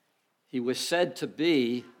He was said to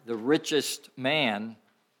be the richest man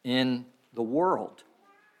in the world.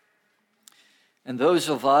 And those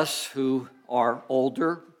of us who are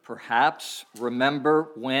older perhaps remember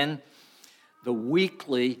when the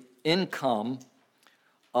weekly income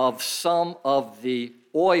of some of the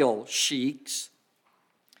oil sheiks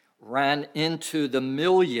ran into the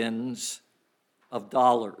millions of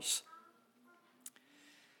dollars.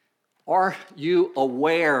 Are you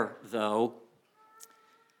aware, though,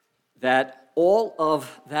 that all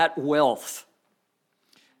of that wealth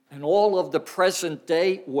and all of the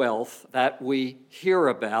present-day wealth that we hear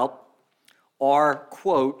about are,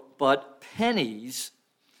 quote, but pennies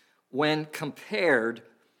when compared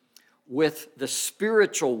with the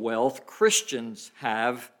spiritual wealth Christians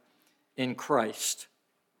have in Christ?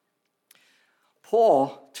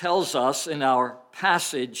 Paul tells us in our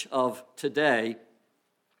passage of today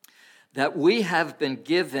that we have been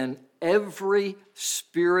given every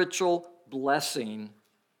spiritual blessing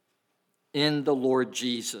in the Lord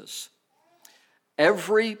Jesus.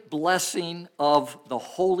 Every blessing of the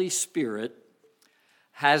Holy Spirit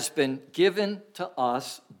has been given to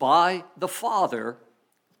us by the Father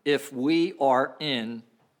if we are in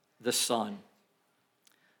the Son.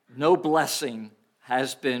 No blessing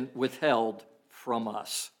has been withheld from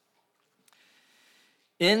us.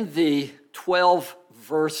 In the 12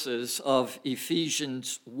 verses of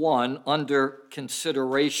Ephesians 1 under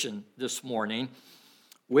consideration this morning,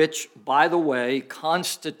 which, by the way,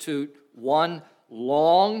 constitute one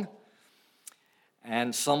long,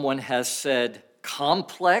 and someone has said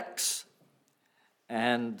complex,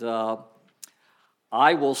 and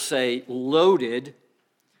I will say loaded,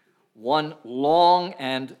 one long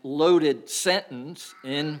and loaded sentence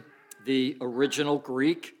in the original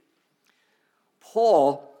Greek.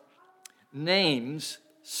 Paul names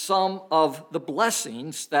some of the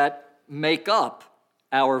blessings that make up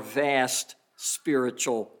our vast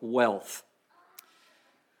spiritual wealth.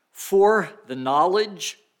 For the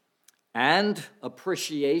knowledge and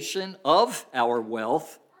appreciation of our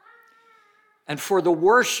wealth, and for the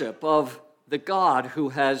worship of the God who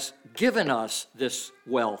has given us this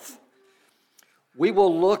wealth, we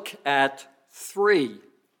will look at 3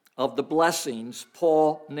 of the blessings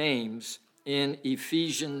Paul names in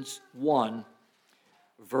Ephesians 1,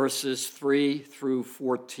 verses 3 through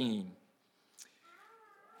 14.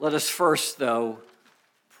 Let us first, though,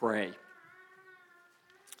 pray.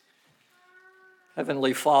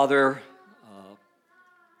 Heavenly Father,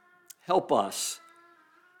 help us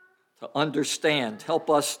to understand, help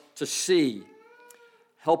us to see,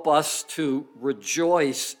 help us to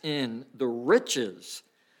rejoice in the riches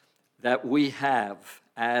that we have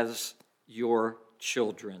as your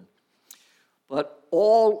children. But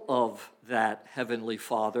all of that, Heavenly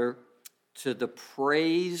Father, to the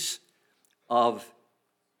praise of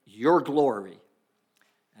your glory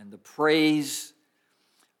and the praise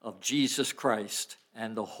of Jesus Christ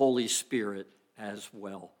and the Holy Spirit as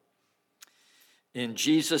well. In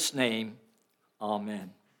Jesus' name,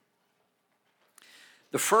 amen.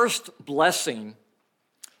 The first blessing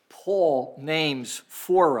Paul names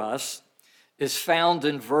for us is found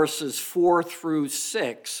in verses 4 through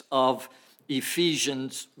 6 of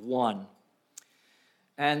Ephesians 1.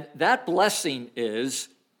 And that blessing is,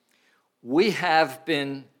 we have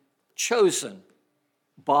been chosen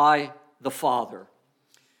by the Father.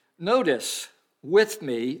 Notice with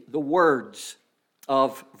me the words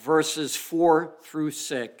of verses 4 through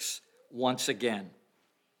 6 once again.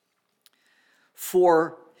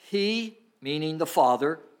 For he, meaning the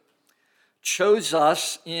Father, chose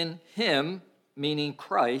us in him, meaning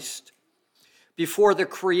Christ, before the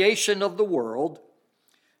creation of the world,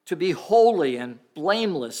 to be holy and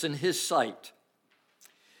blameless in his sight.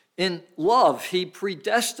 In love, he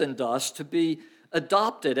predestined us to be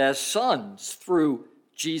adopted as sons through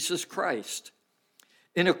Jesus Christ,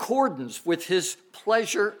 in accordance with his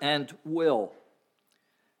pleasure and will,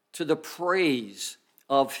 to the praise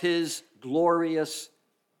of his glorious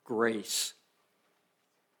grace.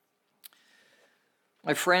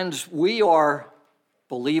 My friends, we are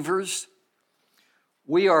believers.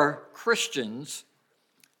 We are Christians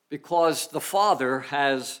because the Father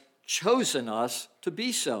has chosen us to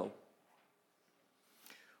be so.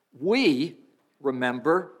 We,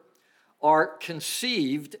 remember, are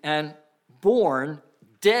conceived and born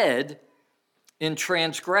dead in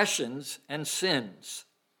transgressions and sins.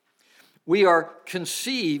 We are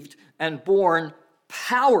conceived and born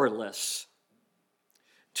powerless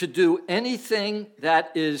to do anything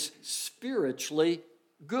that is spiritually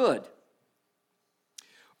good.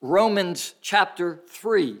 Romans chapter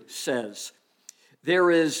 3 says, there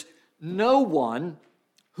is no one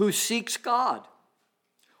who seeks God.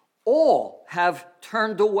 All have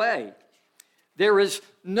turned away. There is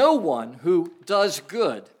no one who does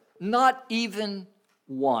good, not even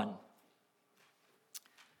one.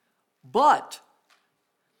 But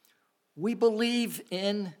we believe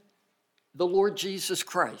in the Lord Jesus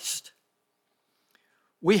Christ.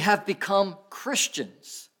 We have become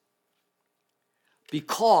Christians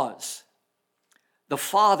because the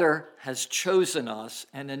Father has chosen us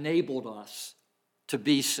and enabled us to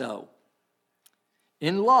be so.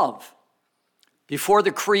 In love, before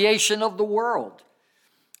the creation of the world,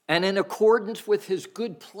 and in accordance with his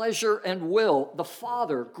good pleasure and will, the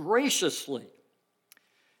Father graciously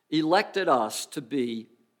elected us to be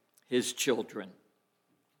his children.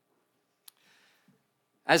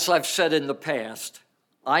 As I've said in the past,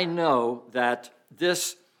 I know that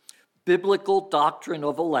this biblical doctrine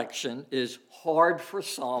of election is hard for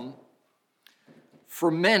some,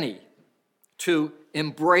 for many to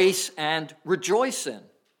embrace and rejoice in.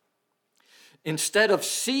 Instead of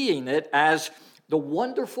seeing it as the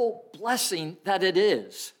wonderful blessing that it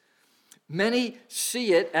is, many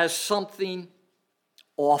see it as something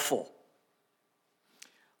awful.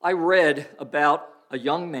 I read about a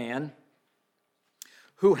young man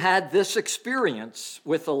who had this experience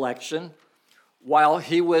with election while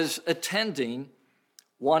he was attending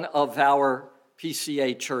one of our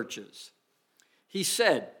PCA churches. He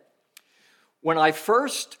said, "When I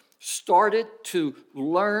first started to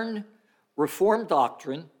learn Reformed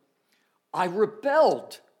doctrine, I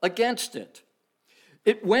rebelled against it.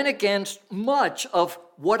 It went against much of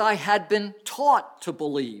what I had been taught to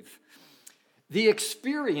believe. The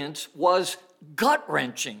experience was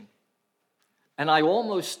gut-wrenching, and I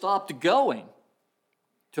almost stopped going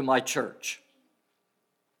to my church."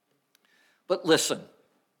 But listen,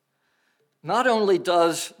 not only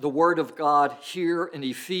does the Word of God here in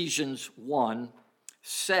Ephesians 1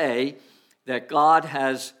 say that God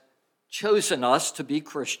has chosen us to be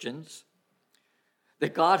Christians,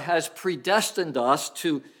 that God has predestined us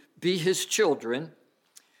to be his children,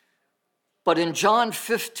 but in John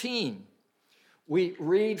 15, we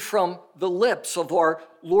read from the lips of our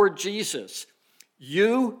Lord Jesus,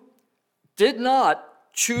 "You did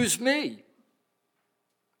not choose me,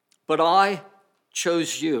 but I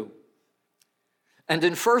chose you." And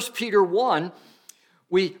in 1 Peter 1,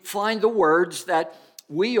 we find the words that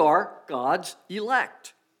we are God's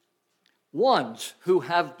elect, ones who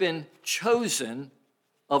have been chosen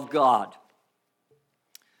of God.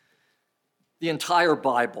 The entire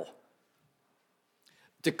Bible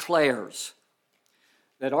declares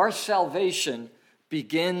that our salvation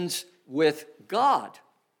begins with God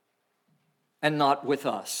and not with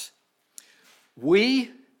us.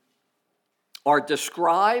 We are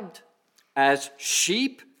described as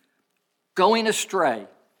sheep going astray,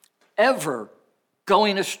 ever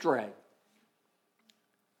going astray.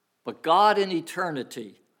 But God in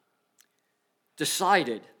eternity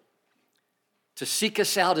decided to seek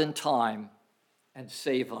us out in time and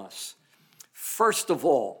save us. First of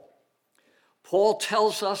all, Paul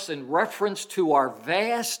tells us in reference to our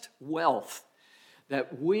vast wealth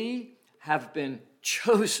that we have been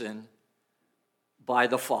chosen by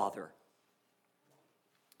the Father.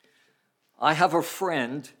 I have a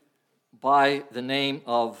friend by the name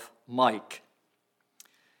of Mike.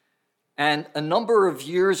 And a number of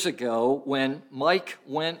years ago, when Mike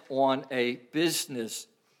went on a business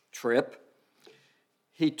trip,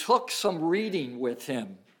 he took some reading with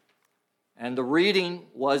him. And the reading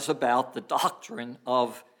was about the doctrine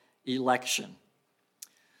of election.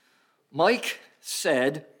 Mike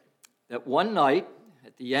said that one night,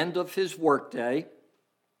 at the end of his workday,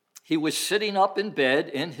 he was sitting up in bed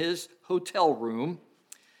in his hotel room,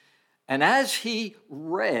 and as he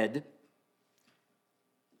read,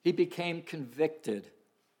 he became convicted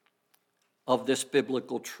of this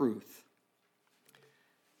biblical truth.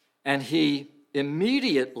 And he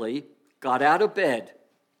immediately got out of bed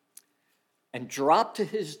and dropped to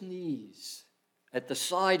his knees at the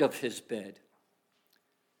side of his bed.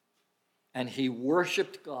 And he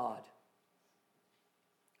worshiped God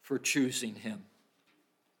for choosing him.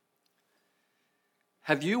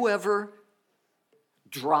 Have you ever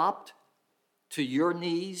dropped to your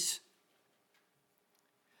knees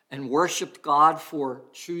and worshiped God for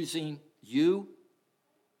choosing you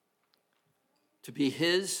to be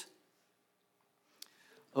his?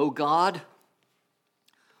 Oh God,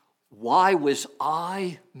 why was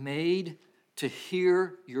I made to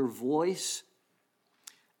hear your voice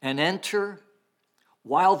and enter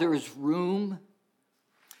while there is room,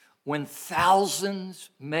 when thousands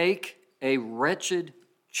make a wretched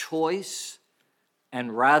choice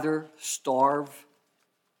and rather starve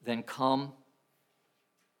than come?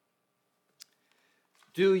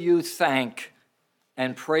 do you thank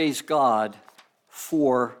and praise God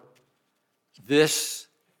for this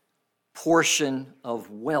portion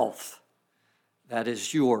of wealth that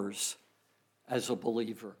is yours as a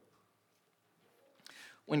believer?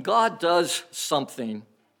 When God does something,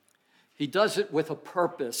 he does it with a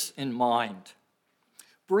purpose in mind.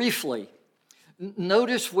 Briefly,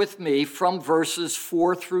 notice with me from verses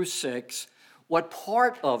 4 through 6 what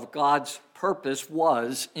part of God's purpose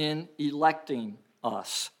was in electing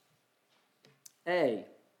us. A,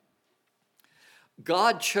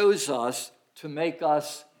 God chose us to make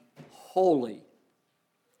us holy.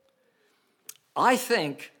 I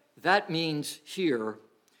think that means here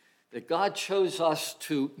that God chose us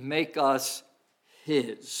to make us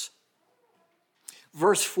his.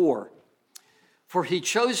 Verse 4, for he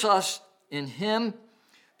chose us in him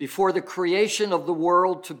before the creation of the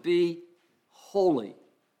world to be holy.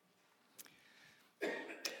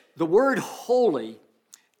 The word holy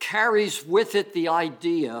carries with it the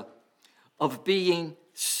idea of being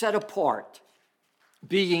set apart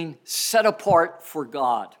for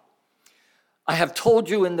God. I have told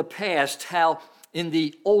you in the past how in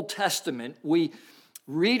the Old Testament we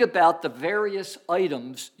read about the various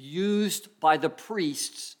items used by the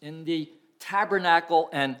priests in the tabernacle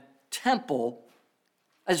and temple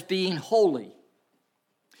as being holy.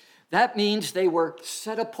 That means they were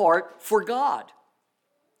set apart for God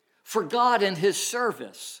and his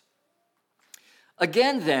service.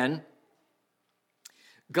 Again, then,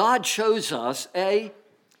 God chose us,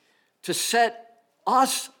 to set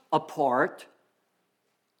us apart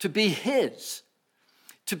to be his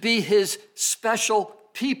special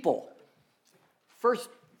people.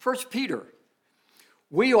 First Peter,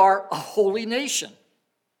 we are a holy nation,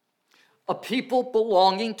 a people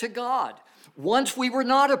belonging to God. Once we were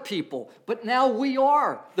not a people, but now we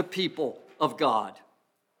are the people of God.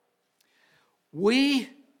 We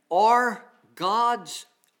are God's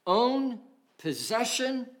own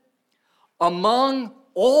possession among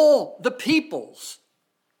all the peoples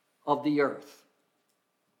of the earth.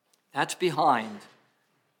 That's behind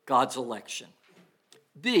God's election.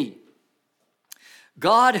 B,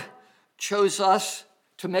 God chose us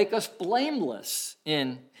to make us blameless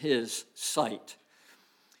in his sight.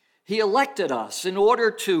 He elected us in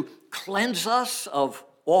order to cleanse us of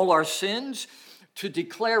all our sins, to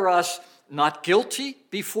declare us not guilty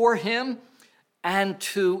before him, and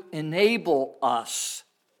to enable us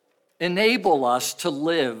to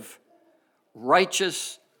live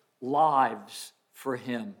righteous lives for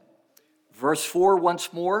him. Verse 4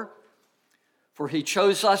 once more, for he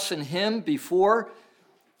chose us in him before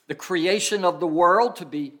the creation of the world to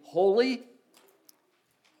be holy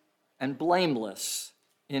and blameless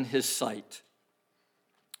in his sight.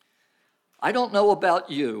 I don't know about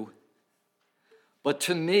you, but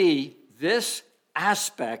to me, this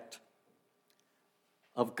aspect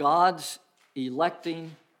of God's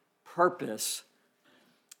electing purpose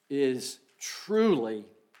is truly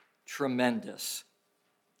tremendous.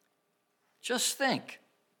 Just think,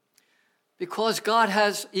 because God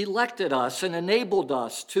has elected us and enabled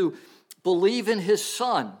us to believe in his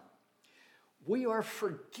Son, we are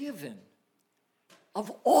forgiven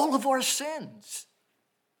of all of our sins.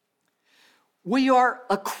 We are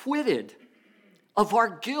acquitted of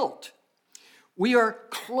our guilt. We are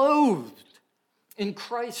clothed in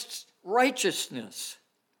Christ's righteousness.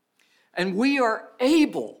 And we are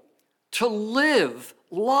able to live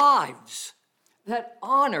lives that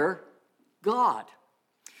honor God.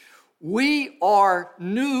 We are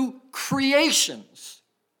new creations.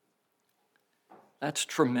 That's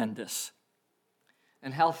tremendous.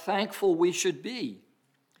 And how thankful we should be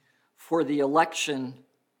for the election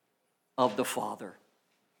of the Father.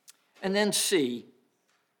 And then C,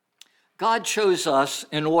 God chose us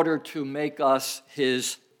in order to make us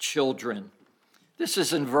his children. This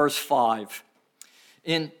is in verse 5.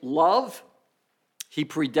 In love, he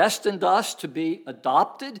predestined us to be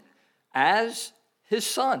adopted as his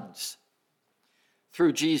sons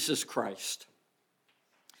through Jesus Christ.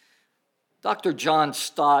 Dr. John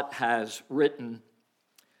Stott has written,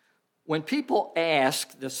 when people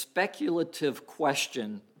ask the speculative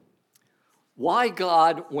question, why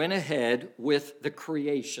God went ahead with the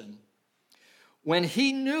creation, when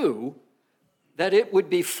he knew that it would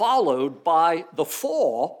be followed by the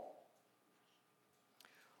fall,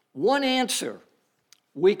 one answer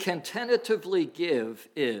we can tentatively give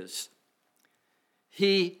is,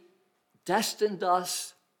 he destined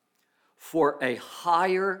us for a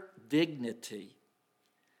higher dignity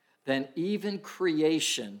than even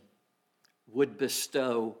creation would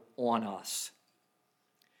bestow on us.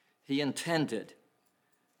 He intended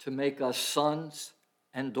to make us sons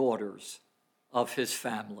and daughters of his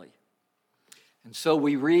family. And so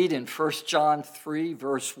we read in 1 John 3,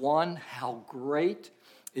 verse 1, how great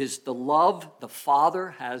is the love the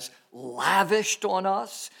Father has lavished on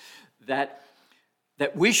us, that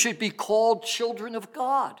we should be called children of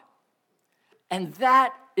God. And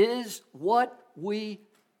that is what we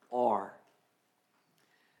are.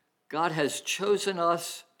 God has chosen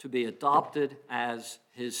us to be adopted as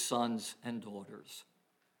his sons and daughters.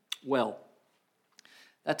 Well,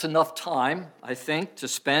 that's enough time, I think, to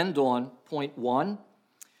spend on point one.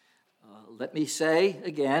 Let me say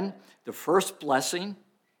again, the first blessing,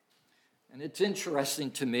 and it's interesting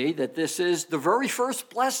to me that this is the very first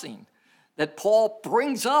blessing that Paul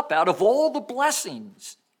brings up out of all the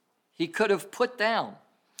blessings he could have put down.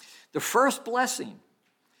 The first blessing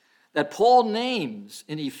that Paul names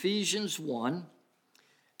in Ephesians 1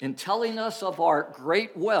 in telling us of our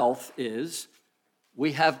great wealth is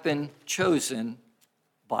we have been chosen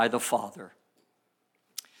by the Father.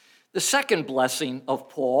 The second blessing of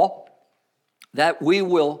Paul that we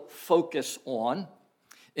will focus on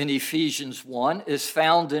in Ephesians 1 is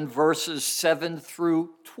found in verses 7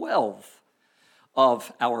 through 12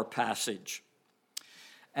 of our passage.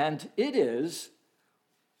 And it is,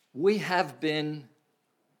 we have been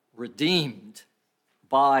redeemed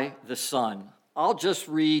by the Son. I'll just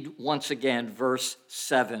read once again verse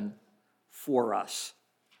 7 for us.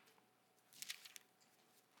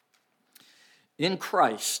 In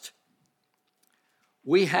Christ,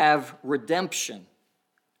 we have redemption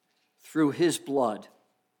through his blood,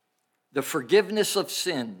 the forgiveness of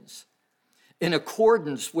sins, in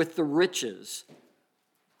accordance with the riches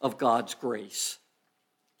of God's grace.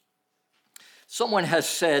 Someone has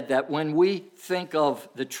said that when we think of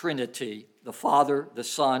the Trinity, the Father, the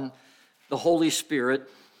Son, the Holy Spirit,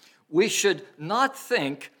 we should not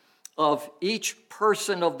think of each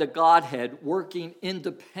person of the Godhead working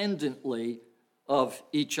independently of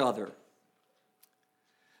each other.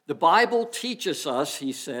 The Bible teaches us,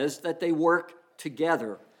 he says, that they work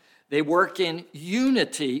together. They work in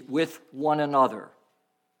unity with one another.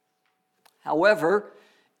 However,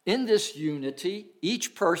 in this unity,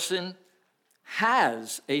 each person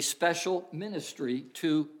has a special ministry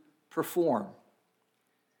to perform.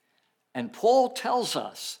 And Paul tells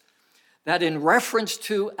us that in reference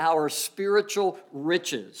to our spiritual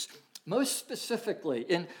riches, most specifically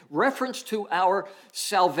in reference to our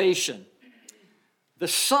salvation, the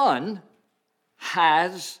Son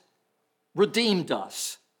has redeemed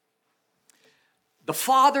us. The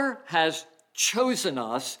Father has chosen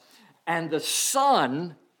us, and the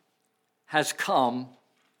Son has come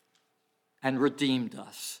and redeemed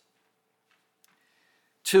us.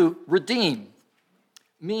 To redeem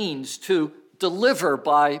means to deliver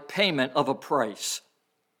by payment of a price,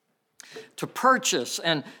 to purchase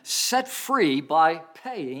and set free by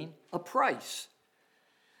paying a price.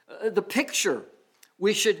 The picture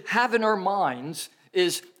we should have in our minds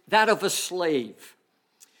is that of a slave.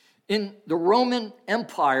 In the Roman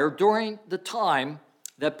Empire, during the time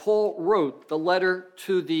that Paul wrote the letter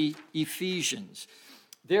to the Ephesians,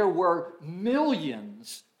 there were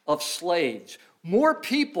millions of slaves. More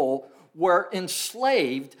people were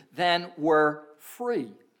enslaved than were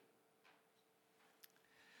free.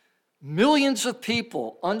 Millions of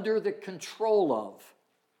people under the control of,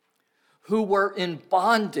 who were in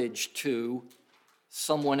bondage to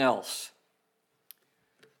someone else.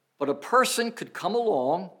 But a person could come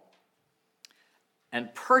along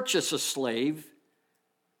and purchase a slave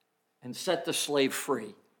and set the slave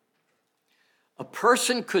free. A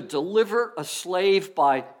person could deliver a slave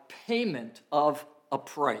by payment of a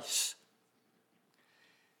price.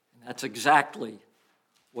 And that's exactly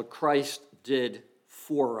what Christ did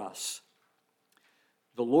for us.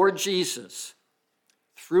 The Lord Jesus,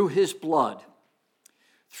 through his blood,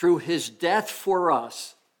 through his death for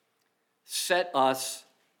us, set us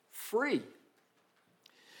free.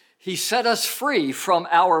 He set us free from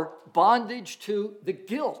our bondage to the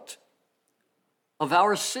guilt of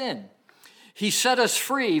our sin. He set us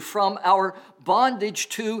free from our bondage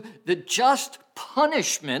to the just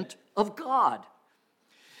punishment of God.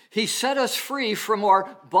 He set us free from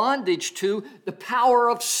our bondage to the power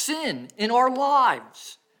of sin in our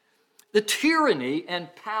lives, the tyranny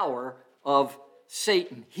and power of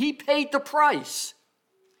Satan. He paid the price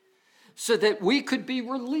so that we could be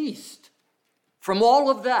released from all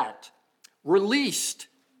of that, released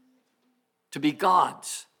to be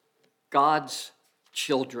God's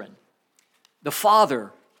children. The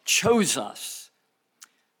Father chose us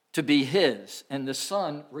to be his, and the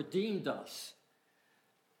Son redeemed us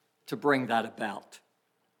to bring that about.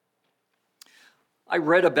 I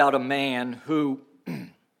read about a man who,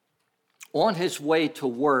 on his way to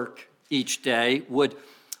work each day would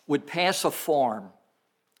pass a farm.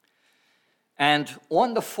 And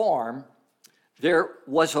on the farm, there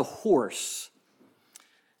was a horse.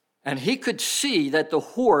 And he could see that the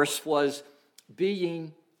horse was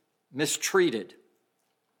being mistreated.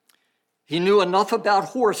 He knew enough about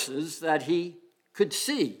horses that he could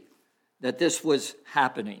see that this was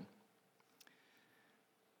happening.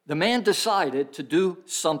 The man decided to do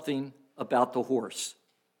something about the horse.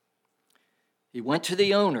 He went to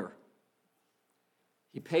the owner.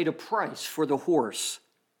 He paid a price for the horse.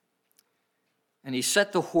 And he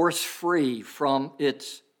set the horse free from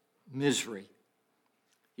its misery.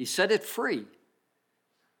 He set it free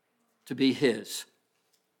to be his.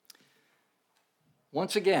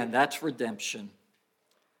 Once again, that's redemption.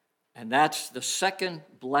 And that's the second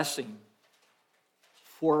blessing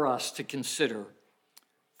for us to consider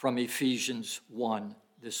from Ephesians 1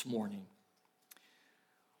 this morning.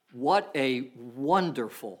 What a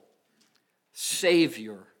wonderful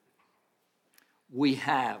Savior we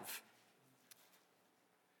have.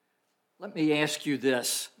 Let me ask you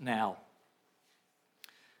this now.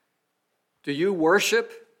 Do you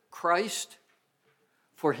worship Christ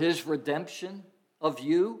for his redemption of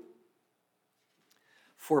you?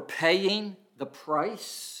 For paying the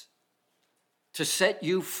price to set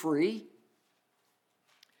you free?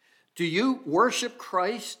 Do you worship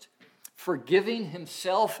Christ for giving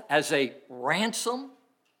himself as a ransom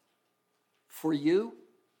for you?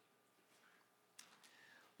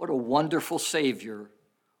 What a wonderful Savior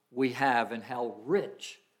we have, and how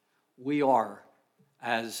rich we are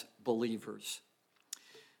as believers.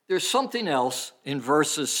 There's something else in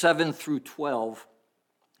verses 7 through 12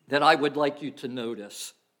 that I would like you to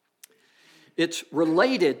notice. It's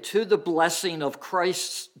related to the blessing of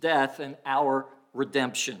Christ's death and our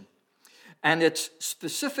redemption. And it's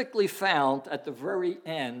specifically found at the very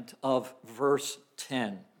end of verse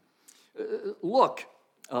 10. Look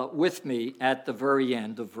with me at the very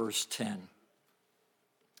end of verse 10.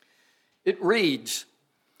 It reads,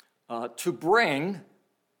 to bring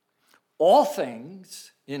all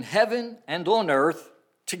things in heaven and on earth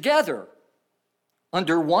together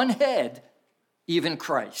under one head, even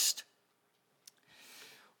Christ.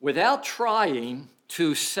 Without trying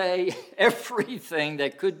to say everything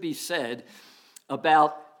that could be said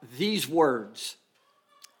about these words,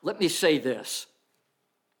 let me say this.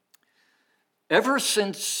 Ever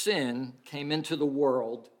since sin came into the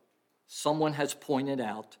world, someone has pointed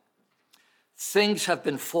out, things have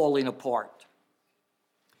been falling apart.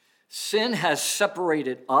 Sin has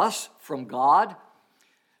separated us from God.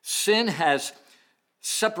 Sin has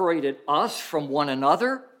separated us from one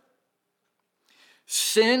another.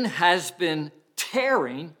 Sin has been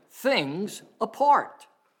tearing things apart.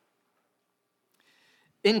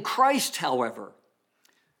 In Christ, however,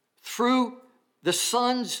 through the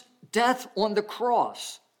Son's death on the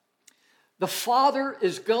cross, the Father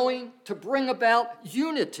is going to bring about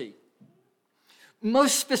unity.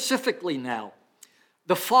 Most specifically now,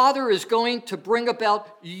 the Father is going to bring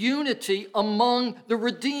about unity among the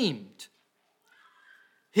redeemed.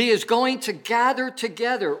 He is going to gather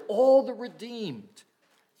together all the redeemed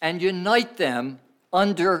and unite them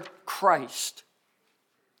under Christ.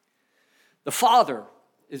 The Father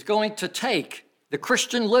is going to take the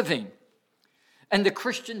Christian living and the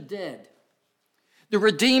Christian dead, the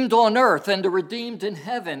redeemed on earth and the redeemed in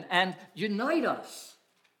heaven, and unite us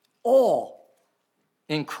all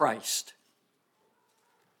in Christ.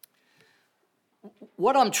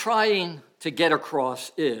 What I'm trying to get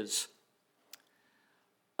across is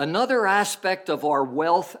another aspect of our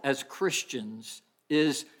wealth as Christians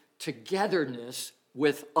is togetherness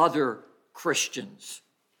with other Christians.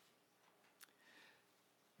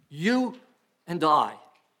 You and I,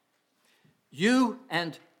 you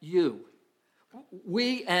and you,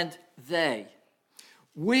 we and they,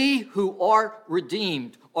 we who are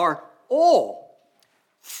redeemed are all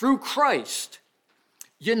through Christ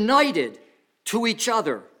united to each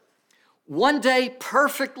other. One day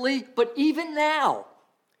perfectly, but even now,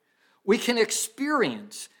 we can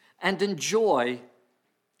experience and enjoy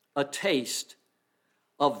a taste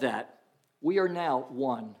of that. We are now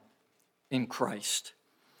one in Christ.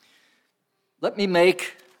 Let me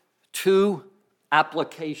make two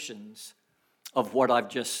applications of what I've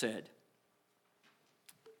just said.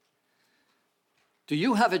 Do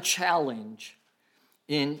you have a challenge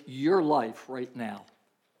in your life right now?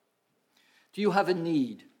 Do you have a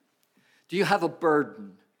need? Do you have a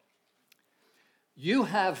burden? You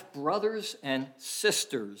have brothers and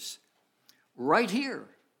sisters right here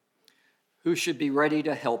who should be ready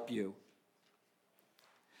to help you.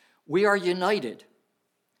 We are united.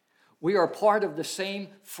 We are part of the same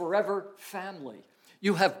forever family.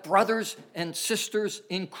 You have brothers and sisters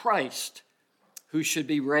in Christ who should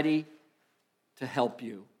be ready to help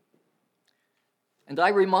you. And I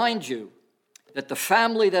remind you that the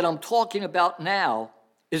family that I'm talking about now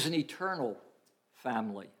is an eternal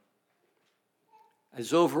family,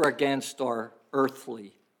 as over against our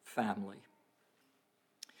earthly family.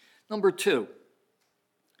 Number 2,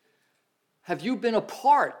 have you been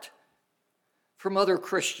apart from other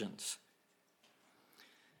Christians?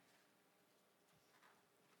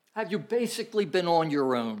 Have you basically been on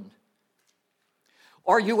your own?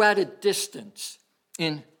 Are you at a distance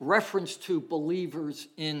in reference to believers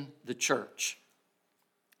in the church?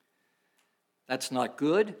 That's not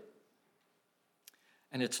good,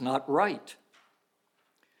 and it's not right.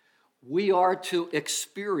 We are to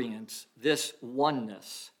experience this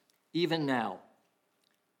oneness, even now.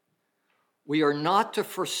 We are not to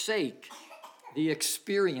forsake the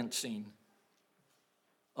experiencing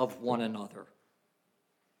of one another.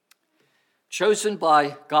 Chosen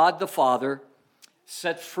by God the Father,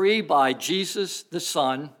 set free by Jesus the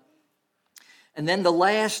Son, and then the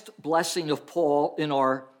last blessing of Paul in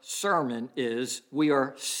our sermon is we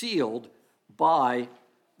are sealed by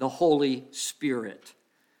the Holy Spirit.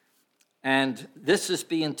 And this is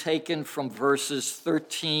being taken from verses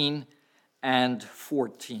 13 and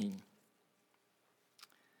 14.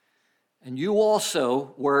 And you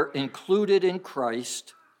also were included in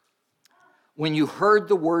Christ when you heard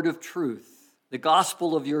the word of truth, the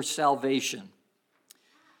gospel of your salvation.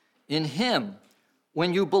 In him,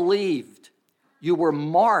 when you believed, you were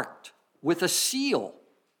marked with a seal,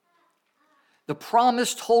 the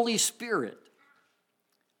promised Holy Spirit,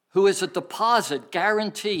 who is a deposit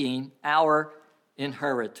guaranteeing our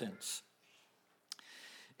inheritance.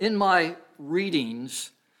 In my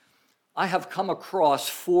readings, I have come across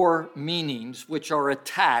 4 meanings which are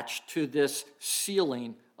attached to this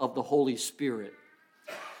sealing of the Holy Spirit.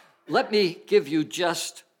 Let me give you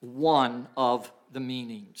just one of the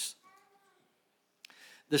meanings.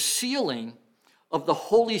 The sealing of the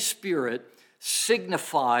Holy Spirit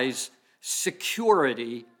signifies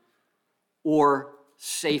security or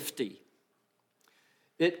safety.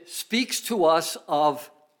 It speaks to us of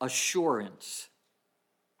assurance.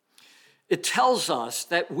 It tells us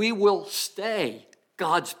that we will stay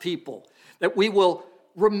God's people, that we will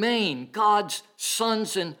remain God's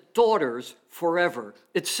sons and daughters forever.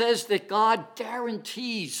 It says that God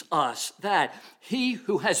guarantees us that he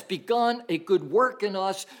who has begun a good work in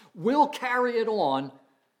us will carry it on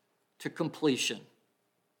to completion.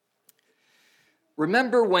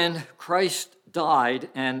 Remember when Christ died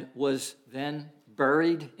and was then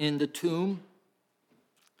buried in the tomb?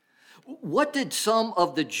 What did some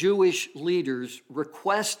of the Jewish leaders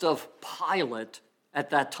request of Pilate at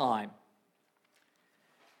that time?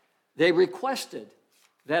 They requested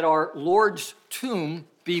that our Lord's tomb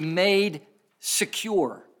be made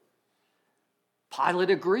secure. Pilate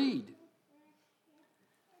agreed.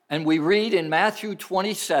 And we read in Matthew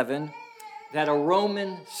 27 that a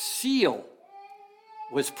Roman seal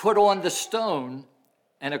was put on the stone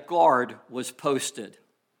and a guard was posted.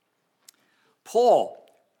 Paul,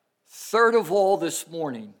 third of all this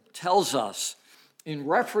morning, tells us in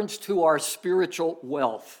reference to our spiritual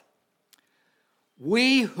wealth,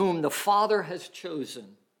 we whom the Father has chosen,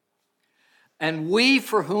 and we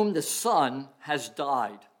for whom the Son has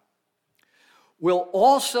died, will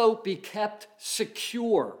also be kept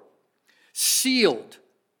secure, sealed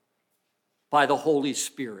by the Holy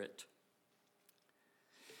Spirit.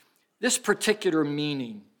 This particular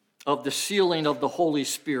meaning of the sealing of the Holy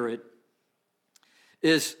Spirit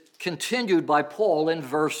is continued by Paul in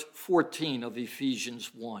verse 14 of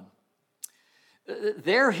Ephesians 1.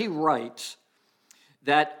 There he writes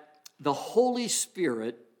that the Holy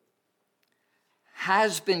Spirit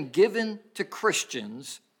has been given to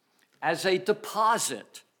Christians as a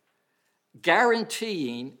deposit,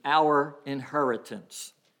 guaranteeing our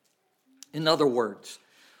inheritance. In other words,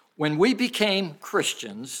 when we became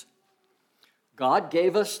Christians, God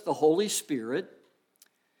gave us the Holy Spirit,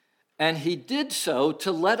 and he did so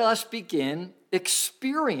to let us begin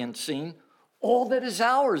experiencing all that is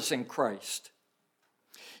ours in Christ.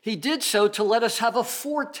 He did so to let us have a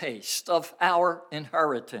foretaste of our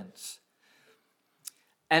inheritance.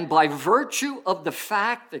 And by virtue of the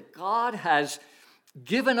fact that God has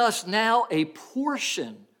given us now a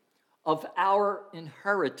portion of our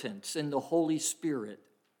inheritance in the Holy Spirit,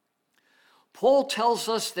 Paul tells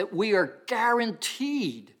us that we are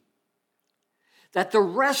guaranteed that the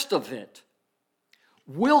rest of it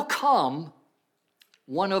will come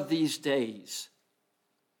one of these days.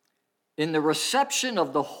 In the reception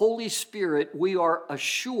of the Holy Spirit, we are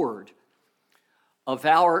assured of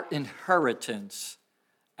our inheritance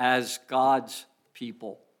as God's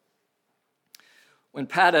people. When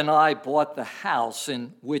Pat and I bought the house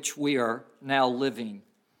in which we are now living,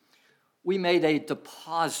 we made a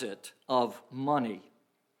deposit of money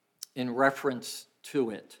in reference to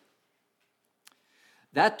it.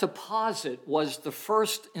 That deposit was the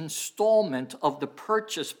first installment of the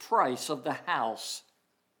purchase price of the house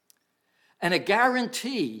and a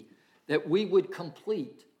guarantee that we would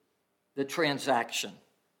complete the transaction.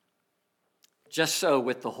 Just so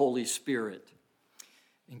with the Holy Spirit.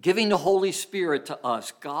 In giving the Holy Spirit to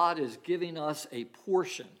us, God is giving us a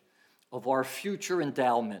portion of our future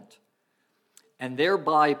endowment and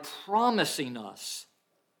thereby promising us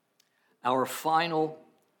our final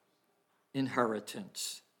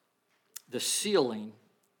inheritance, the sealing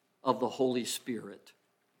of the Holy Spirit.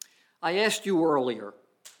 I asked you earlier,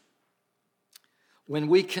 when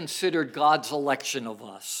we considered God's election of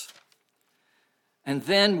us, and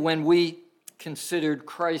then when we considered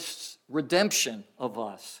Christ's redemption of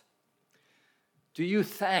us, do you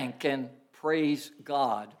thank and praise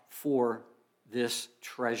God for this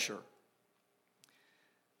treasure?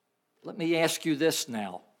 Let me ask you this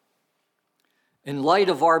now. In light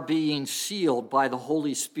of our being sealed by the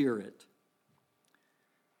Holy Spirit,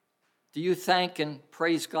 do you thank and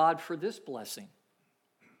praise God for this blessing?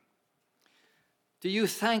 Do you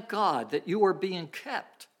thank God that you are being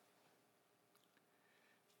kept?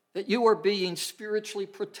 That you are being spiritually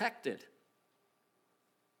protected?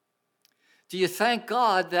 Do you thank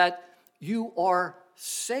God that you are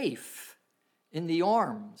safe in the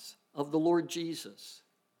arms of the Lord Jesus?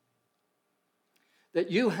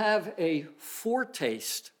 That you have a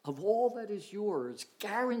foretaste of all that is yours,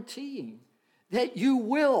 guaranteeing that you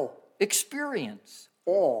will experience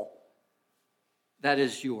all that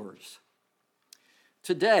is yours.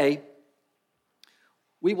 Today,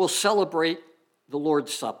 we will celebrate the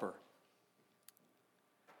Lord's Supper.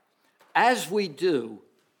 As we do,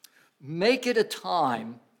 make it a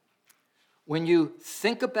time when you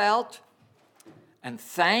think about and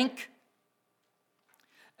thank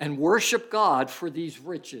and worship God for these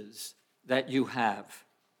riches that you have.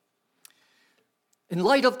 In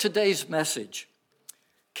light of today's message,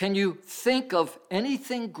 can you think of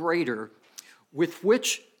anything greater with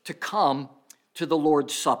which to come to the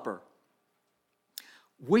Lord's Supper?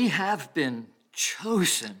 We have been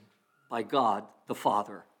chosen by God the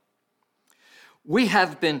Father. We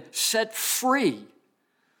have been set free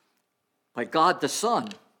by God the Son.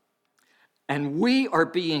 And we are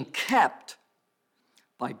being kept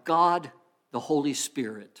by God the Holy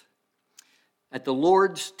Spirit. At the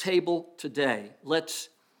Lord's table today, let's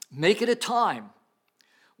make it a time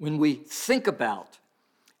when we think about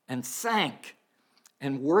and thank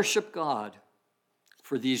and worship God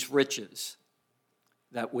for these riches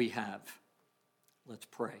that we have. Let's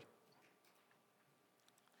pray.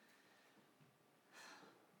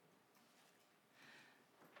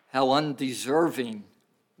 How undeserving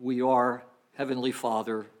we are, Heavenly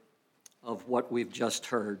Father, of what we've just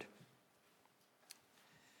heard.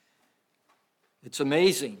 It's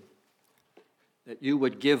amazing that you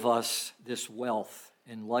would give us this wealth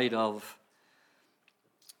in light of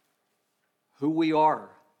who we are,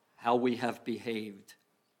 how we have behaved,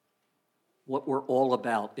 what we're all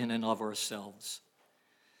about in and of ourselves.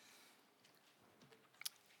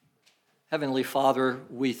 Heavenly Father,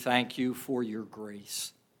 we thank you for your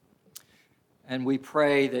grace. And we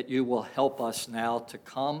pray that you will help us now to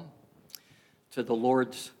come to the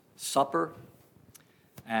Lord's Supper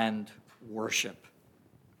and worship.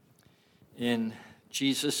 In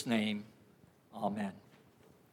Jesus' name, amen.